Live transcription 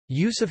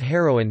Use of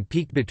heroin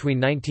peaked between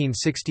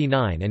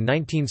 1969 and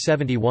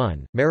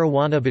 1971,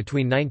 marijuana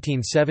between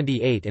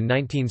 1978 and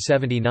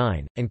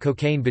 1979, and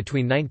cocaine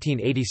between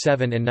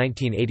 1987 and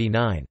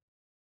 1989.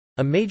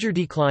 A major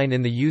decline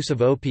in the use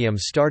of opium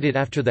started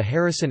after the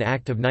Harrison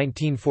Act of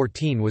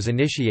 1914 was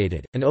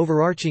initiated. An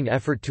overarching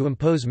effort to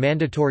impose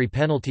mandatory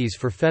penalties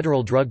for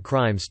federal drug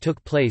crimes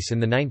took place in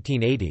the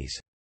 1980s.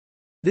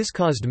 This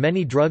caused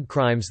many drug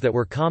crimes that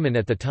were common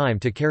at the time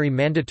to carry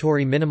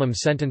mandatory minimum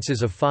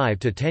sentences of 5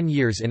 to 10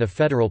 years in a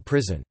federal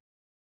prison.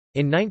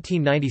 In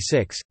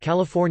 1996,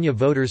 California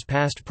voters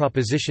passed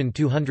Proposition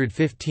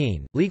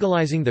 215,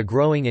 legalizing the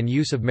growing and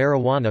use of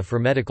marijuana for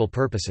medical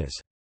purposes.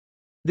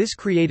 This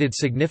created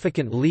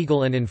significant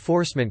legal and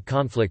enforcement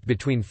conflict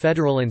between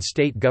federal and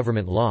state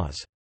government laws.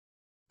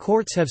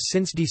 Courts have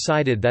since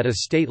decided that a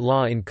state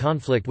law in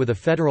conflict with a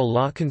federal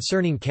law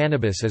concerning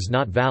cannabis is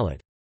not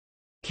valid.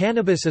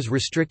 Cannabis is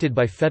restricted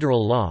by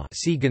federal law.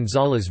 See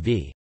Gonzalez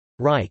v.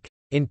 Reich.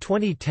 In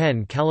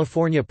 2010,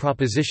 California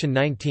Proposition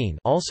 19,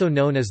 also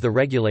known as the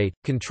Regulate,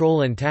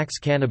 Control and Tax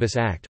Cannabis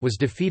Act, was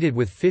defeated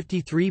with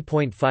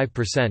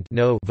 53.5%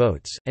 no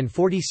votes and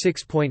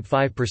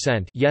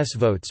 46.5% yes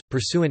votes,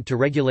 pursuant to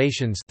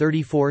Regulations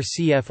 34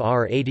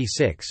 CFR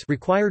 86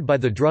 required by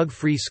the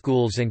Drug-Free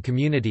Schools and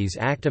Communities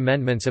Act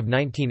amendments of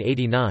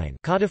 1989,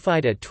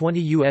 codified at 20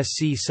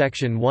 U.S.C.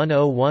 Section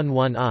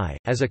 1011I,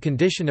 as a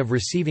condition of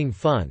receiving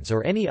funds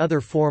or any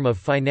other form of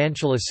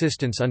financial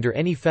assistance under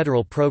any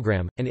federal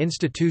program. An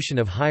institution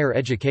of higher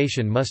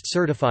education must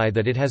certify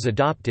that it has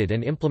adopted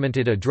and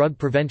implemented a drug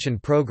prevention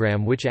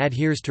program which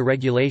adheres to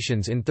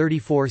regulations in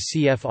 34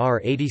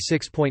 CFR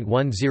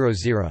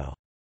 86.100.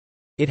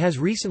 It has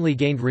recently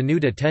gained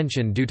renewed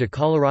attention due to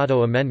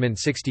Colorado Amendment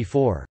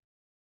 64.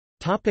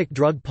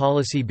 Drug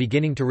policy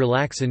beginning to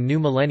relax in new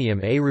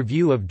millennium. A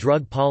review of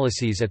drug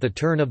policies at the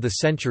turn of the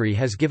century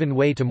has given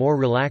way to more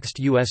relaxed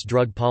U.S.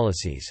 drug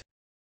policies.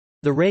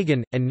 The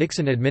Reagan, and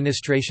Nixon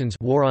administrations'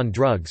 war on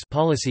drugs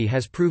policy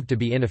has proved to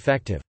be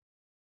ineffective.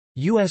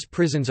 U.S.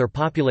 prisons are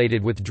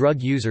populated with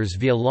drug users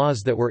via laws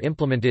that were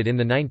implemented in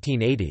the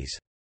 1980s.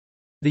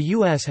 The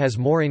U.S. has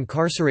more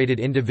incarcerated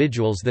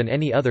individuals than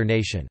any other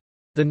nation.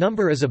 The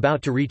number is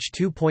about to reach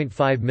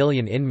 2.5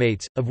 million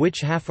inmates, of which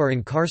half are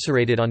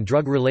incarcerated on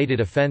drug-related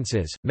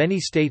offenses.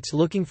 Many states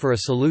looking for a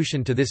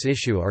solution to this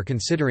issue are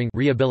considering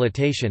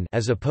rehabilitation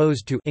as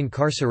opposed to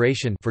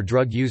incarceration for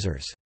drug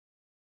users.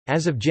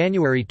 As of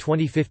January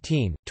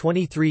 2015,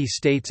 23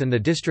 states and the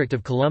District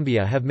of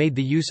Columbia have made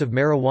the use of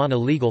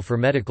marijuana legal for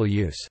medical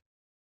use.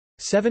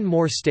 7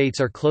 more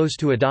states are close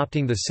to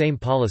adopting the same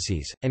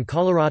policies, and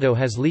Colorado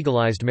has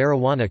legalized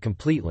marijuana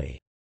completely.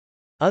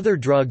 Other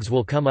drugs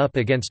will come up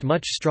against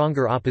much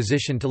stronger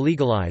opposition to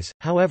legalize.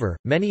 However,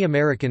 many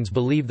Americans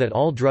believe that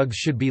all drugs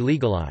should be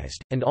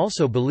legalized, and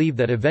also believe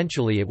that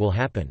eventually it will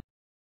happen.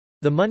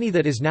 The money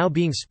that is now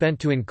being spent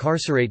to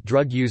incarcerate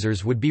drug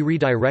users would be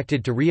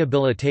redirected to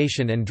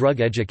rehabilitation and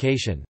drug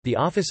education. The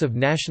Office of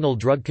National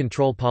Drug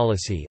Control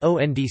Policy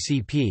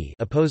 (ONDCP)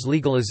 oppose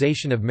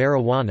legalization of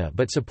marijuana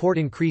but support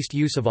increased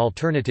use of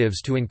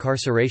alternatives to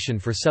incarceration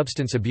for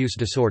substance abuse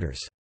disorders.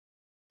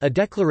 A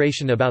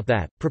declaration about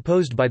that,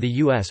 proposed by the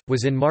U.S.,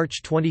 was in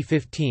March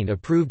 2015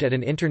 approved at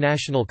an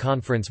international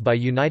conference by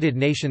United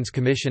Nations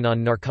Commission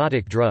on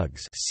Narcotic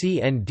Drugs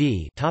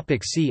 (CND).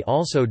 See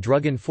also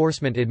Drug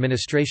Enforcement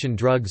Administration.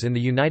 Drugs in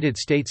the United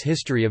States.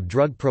 History of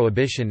drug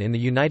prohibition in the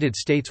United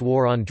States.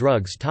 War on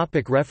drugs.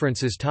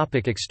 References.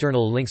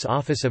 External links.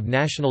 Office of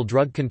National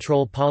Drug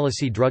Control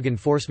Policy, Drug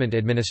Enforcement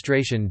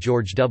Administration.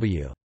 George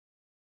W.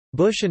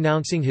 Bush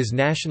announcing his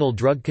national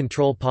drug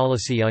control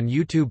policy on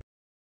YouTube.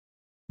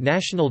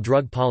 National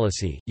Drug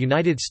Policy,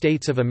 United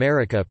States of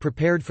America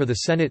prepared for the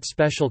Senate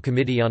Special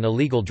Committee on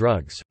Illegal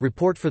Drugs,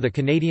 report for the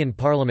Canadian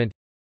Parliament.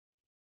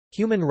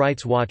 Human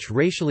Rights Watch.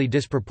 Racially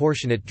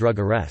disproportionate drug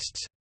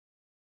arrests.